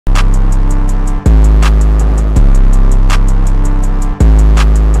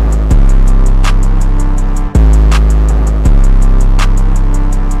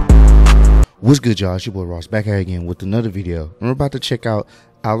What's good, y'all? It's your boy Ross back here again with another video. We're about to check out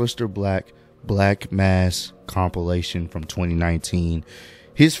Aleister Black Mass compilation from 2019.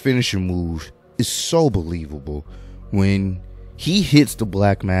 His finisher move is so believable. When he hits the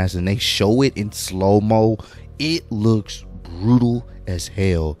Black Mass and they show it in slow-mo, it looks brutal as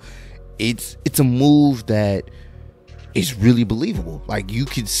hell. It's a move that is really believable. Like, you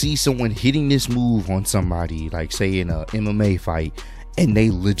could see someone hitting this move on somebody, like say in a MMA fight, and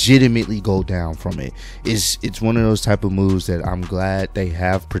they legitimately go down from it. It's one of those type of moves that I'm glad they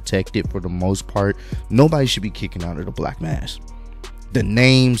have protected for the most part. Nobody should be kicking out of the Black Mass. The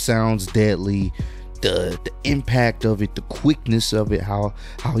name sounds deadly. The impact of it, the quickness of it, how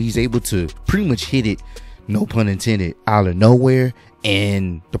he's able to pretty much hit it, no pun intended, out of nowhere,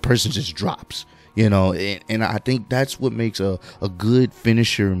 and the person just drops. You know, and I think that's what makes a good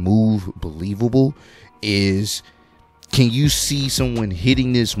finisher move believable. Is, can you see someone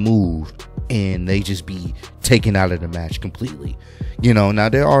hitting this move and they just be taken out of the match completely? You know, now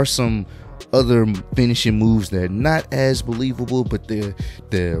there are some other finishing moves that are not as believable, but the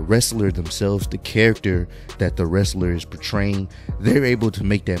wrestler themselves, the character that the wrestler is portraying, they're able to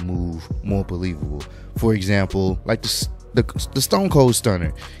make that move more believable. For example, like the Stone Cold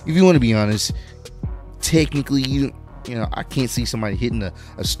Stunner. If you want to be honest, technically, you know, I can't see somebody hitting a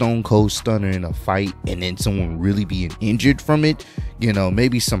Stone Cold Stunner in a fight and then someone really being injured from it. You know,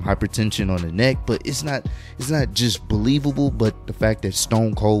 maybe some hypertension on the neck, but it's not just believable. But the fact that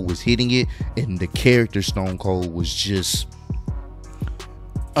Stone Cold was hitting it and the character Stone Cold was just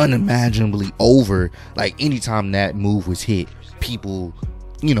unimaginably over. Like, anytime that move was hit, people,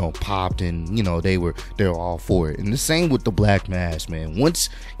 you know, popped, and you know, they're all for it. And the same with the Black Mass, man. Once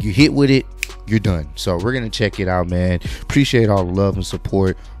you hit with it, you're done. So we're gonna check it out, man. Appreciate all the love and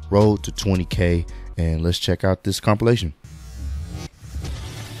support. Road to 20K, and let's check out this compilation.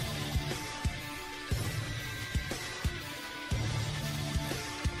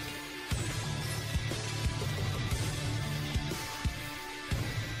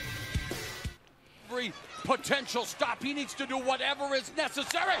 Potential stop. He needs to do whatever is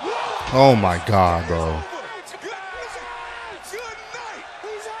necessary. Oh my God, bro.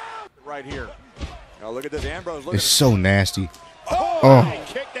 Right here. Now look at this. Ambrose. It's so nasty. Oh.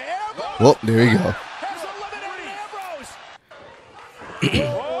 Well, there you go.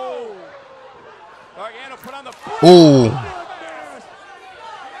 Oh.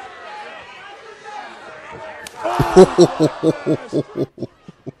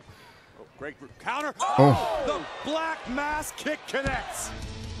 Great counter. Oh. The Black Mass kick connects.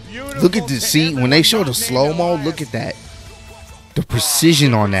 Beautiful. Look at this. See, when they show the slow-mo, look at that. The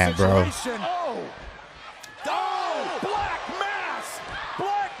precision on that, bro. Oh, Black Mass.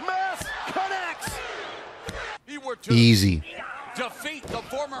 Black Mass connects. Easy. Defeat the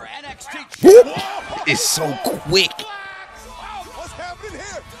former NXT. Whoop. It's so quick. What's happening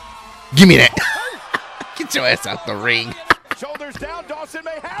here? Give me that. Get your ass out the ring. Shoulders down. Dawson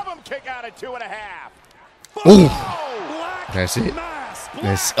may have him kick out at 2.5. Ooh. Black That's it. Mass.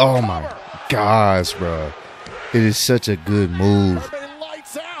 That's, oh my gosh, bro. It is such a good move.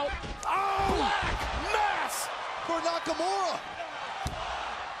 Lights out. Oh, Black Mass for Nakamura.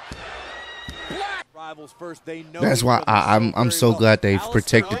 Black rivals first. They know. That's why I'm so glad they've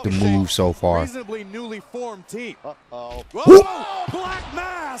protected the move so far. Reasonably newly formed team. Whoop. Black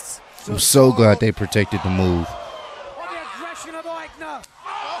Mass. I'm so glad they protected the move.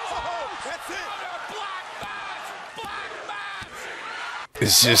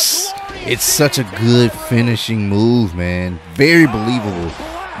 It's just, it's such a good finishing move, man. Very believable.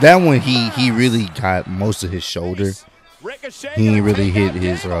 That one, he really got most of his shoulder. He ain't really hit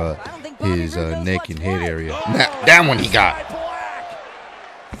his neck and head area. That one he got.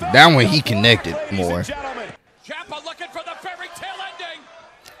 That one he connected more. Ciampa looking for the fairy tale ending.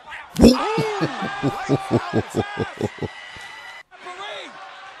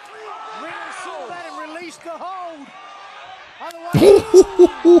 Release the hold.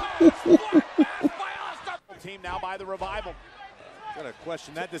 Team now by the Revival. Gotta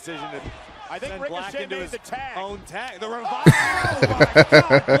question that decision. I think Ricochet made the tag. Own tag. The Revival.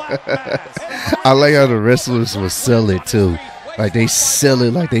 I like how the wrestlers will sell it too. Like, they sell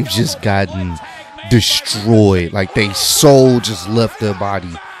it like they've just gotten destroyed. Like, they soul just left their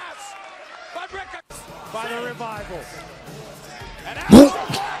body. By the Revival.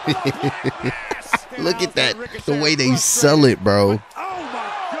 Look at that. The way they sell it, bro.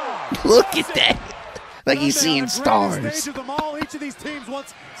 Look at that. Like he's seeing stars. Each of these teams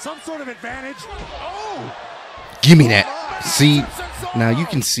wants some sort of advantage. Give me that. See, now you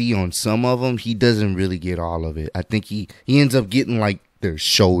can see on some of them, he doesn't really get all of it. I think he ends up getting like their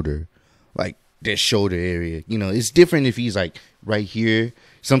shoulder. Like that shoulder area. You know, it's different if he's like right here.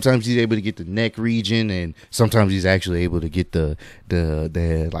 Sometimes he's able to get the neck region, and sometimes he's actually able to get the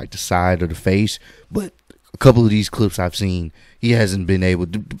like the side of the face. But a couple of these clips I've seen, he hasn't been able,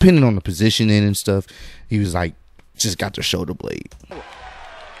 depending on the positioning and stuff, he was like just got the shoulder blade.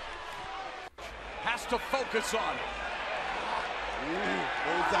 Has to focus on.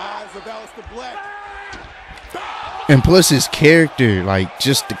 Those eyes of Aleister Black. And plus his character, like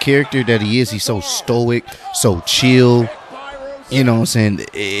just the character that he is, he's so stoic, so chill. You know what I'm saying?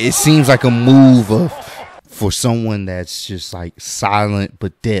 It seems like a move for someone that's just like silent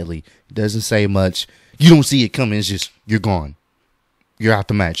but deadly. Doesn't say much. You don't see it coming. It's just, you're gone. You're out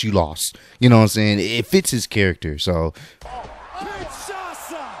the match. You lost. You know what I'm saying? It fits his character. So.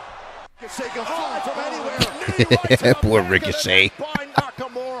 Poor Ricochet.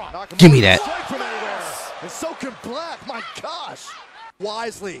 Give me that. And so can Black. My gosh.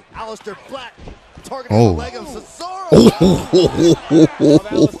 Wisely, Aleister Black targeting the leg of Cesaro.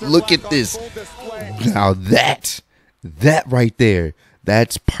 Look at this. Now that right there,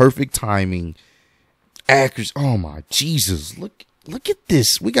 that's perfect timing. Accuracy. Oh my Jesus. Look at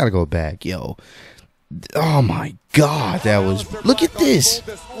this. We gotta go back, yo. Oh my God, that was. Look at this.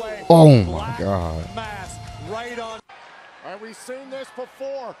 Oh my God. Right on. Have we seen this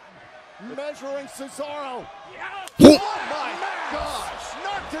before? Measuring Cesaro. Oh my gosh!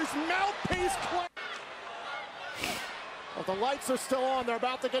 Knocked his mouthpiece clean. Well, the lights are still on. They're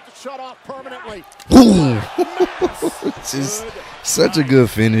about to get shut off permanently. This is such a good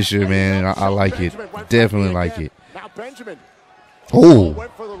finisher, man. I like it. Definitely like it. Now Benjamin. Oh.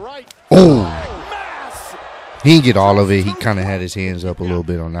 Went for the right. Oh. He didn't get all of it. He kind of had his hands up a little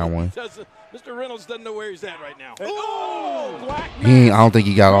bit on that one. Mr. Reynolds doesn't know where he's at right now. Oh, Black I don't think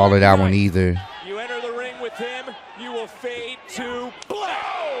he got all of that one either. You enter the ring with him, you will fade to black.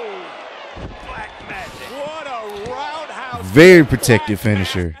 Oh, Black Magic. What a roundhouse. Very protected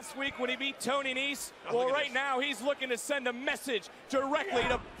finisher. Last week when he beat Tony Nese, well, right now he's looking to send a message directly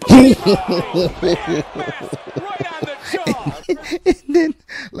to right on the jaw. And then,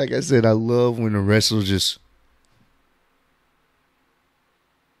 like I said, I love when the wrestler just.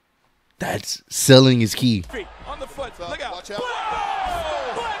 That's selling his key. On the foot. Look out. Watch out.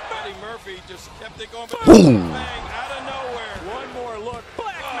 Buddy Murphy just kept it going. Boom. Bang, out of nowhere. One more look.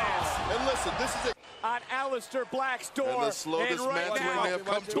 Black Mass. And listen, this is it. On Aleister Black's door. And the slow dismantling may have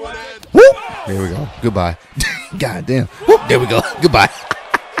come to an end. Whoop. There we go. Goodbye. God damn. Whoop. There we go. Goodbye.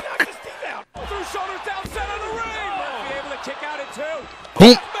 Knocked his teeth out. Threw shoulders down center of the ring. Murphy able to kick out at two.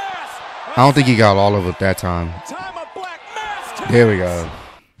 Boom. I don't think he got all of it that time. Time of Black Mass. There we go.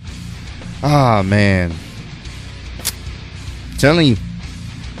 Ah, man. I'm telling you,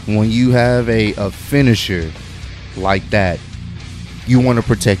 when you have a finisher like that, you want to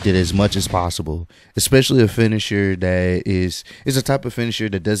protect it as much as possible. Especially a finisher that is a type of finisher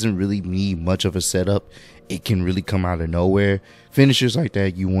that doesn't really need much of a setup. It can really come out of nowhere. Finishers like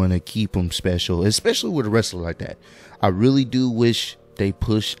that, you want to keep them special, especially with a wrestler like that. I really do wish they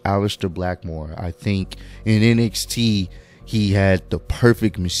push Aleister Black more. I think in NXT, he had the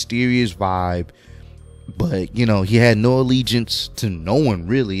perfect mysterious vibe, but, you know, he had no allegiance to no one,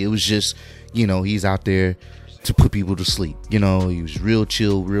 really. It was just, you know, he's out there to put people to sleep. You know, he was real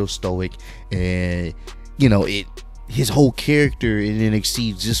chill, real stoic, and, you know, his whole character in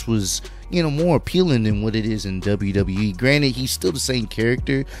NXT just was, you know, more appealing than what it is in WWE. Granted, he's still the same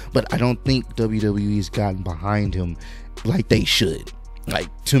character, but I don't think WWE's gotten behind him like they should. Like,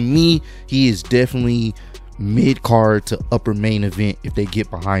 to me, he is definitely mid-card to upper main event if they get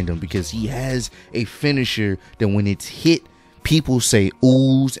behind him, because he has a finisher that when it's hit, people say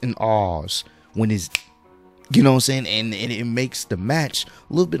oohs and ahs when it's, you know what I'm saying, and it makes the match a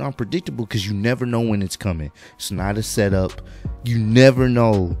little bit unpredictable because you never know when it's coming. It's not a setup. You never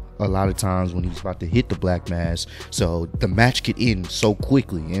know a lot of times when he's about to hit the Black Mass, so the match could end so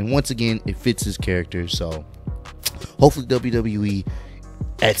quickly. And once again, it fits his character, so hopefully WWE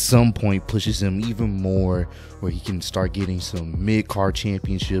at some point pushes him even more where he can start getting some mid-card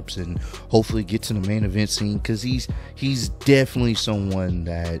championships and hopefully get to the main event scene, because he's definitely someone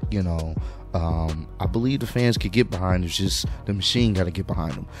that, you know, I believe the fans could get behind. It's just the machine got to get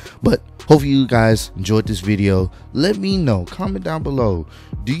behind him. But hopefully you guys enjoyed this video. Let me know, comment down below,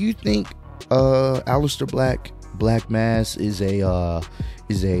 do you think Aleister Black Mass is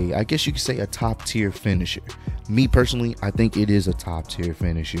is I guess you could say, a top tier finisher. Me personally, I think it is a top tier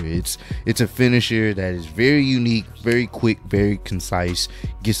finisher. It's a finisher that is very unique, very quick, very concise,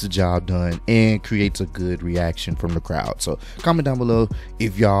 gets the job done, and creates a good reaction from the crowd. So comment down below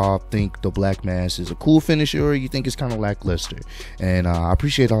if y'all think the Black Mass is a cool finisher or you think it's kind of lackluster. And I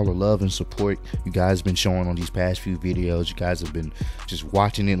appreciate all the love and support you guys have been showing on these past few videos. You guys have been just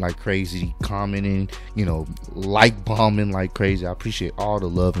watching it like crazy, commenting, you know, like bombing like crazy. I appreciate all the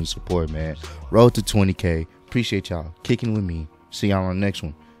love and support, man. Road to 20K. Appreciate y'all kicking with me. See y'all on the next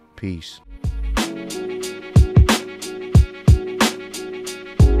one. Peace.